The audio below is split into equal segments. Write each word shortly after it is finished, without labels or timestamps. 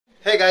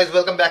Hey guys,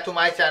 welcome back to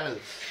my channel.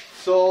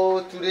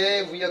 So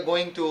today we are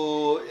going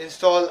to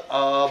install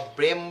a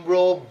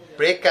BREMBO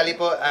brake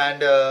caliper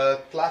and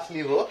clutch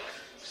lever.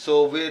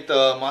 So with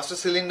master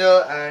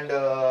cylinder and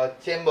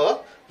chamber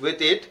with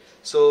it.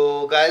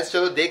 So guys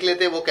चलो देख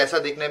लेते हैं वो कैसा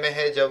दिखने में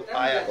है जब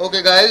आया.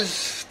 Okay guys,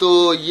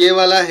 तो ये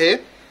वाला है.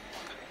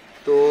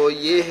 तो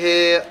ये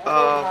है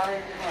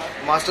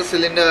master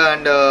cylinder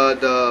and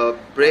the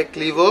brake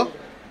lever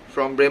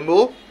from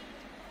BREMBO.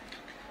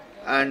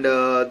 And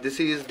this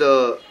is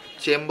the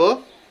chamber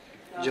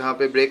जहाँ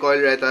पे ब्रेक ऑयल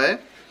रहता है.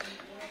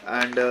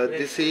 And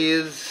this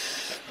is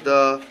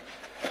the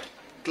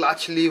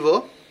clutch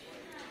lever.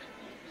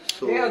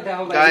 So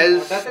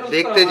guys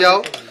देखते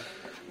जाओ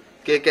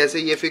कि कैसे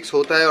ये फिक्स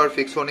होता है और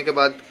फिक्स होने के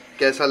बाद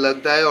कैसा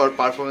लगता है और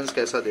परफॉर्मेंस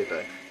कैसा देता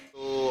है.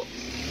 तो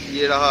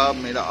ये रहा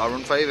मेरा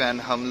R15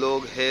 एंड हम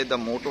लोग है द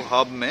मोटो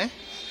हब में.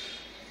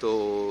 तो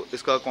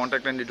इसका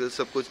कॉन्टैक्ट एंड डिटेल्स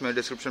सब कुछ मैं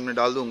डिस्क्रिप्शन में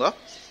डाल दूंगा.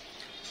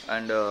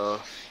 एंड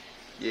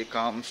ये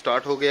काम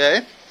स्टार्ट हो गया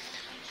है.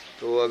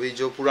 तो अभी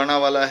जो पुराना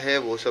वाला है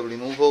वो सब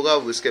रिमूव होगा,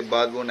 उसके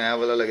बाद वो नया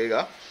वाला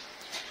लगेगा.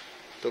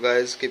 तो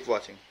guys keep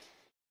watching.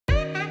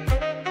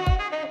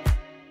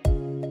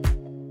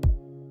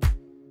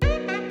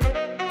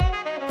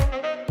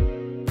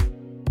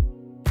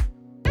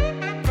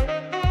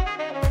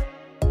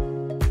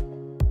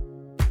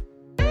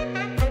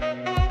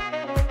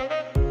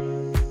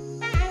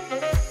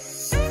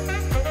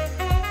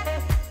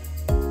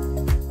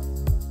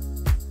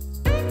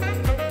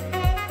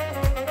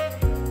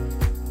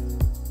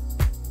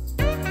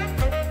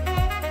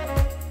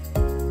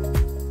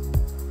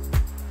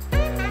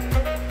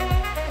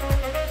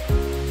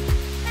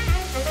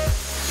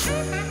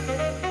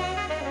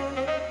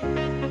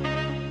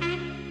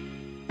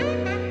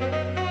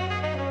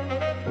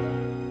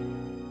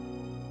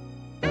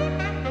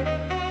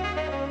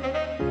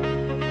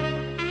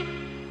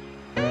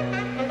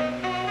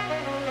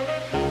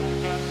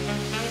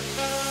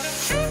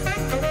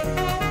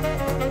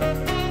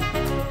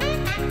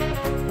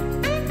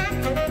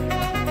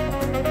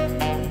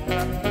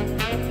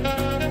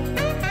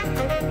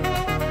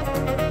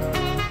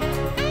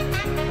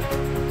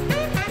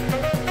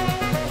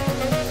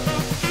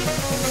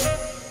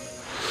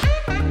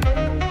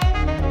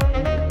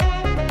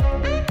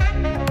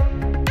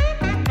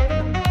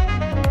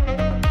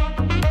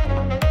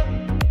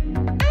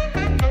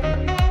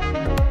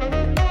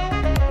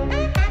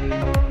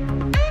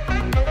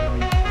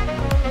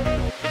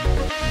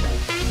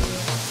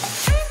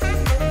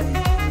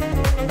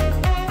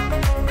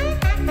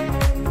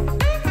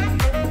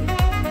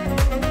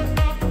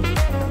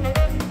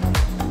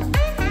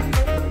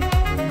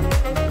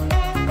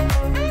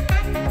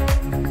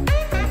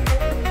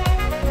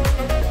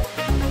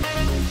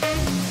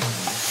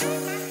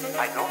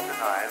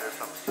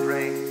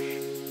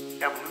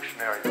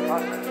 Evolutionary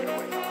process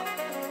going on,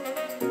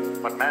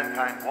 but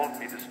mankind won't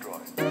be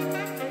destroyed.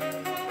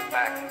 The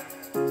fact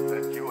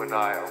that you and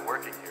I are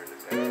working here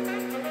today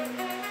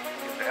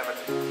is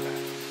evidence of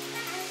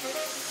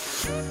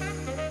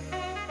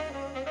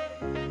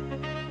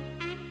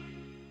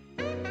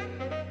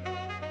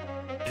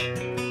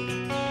that.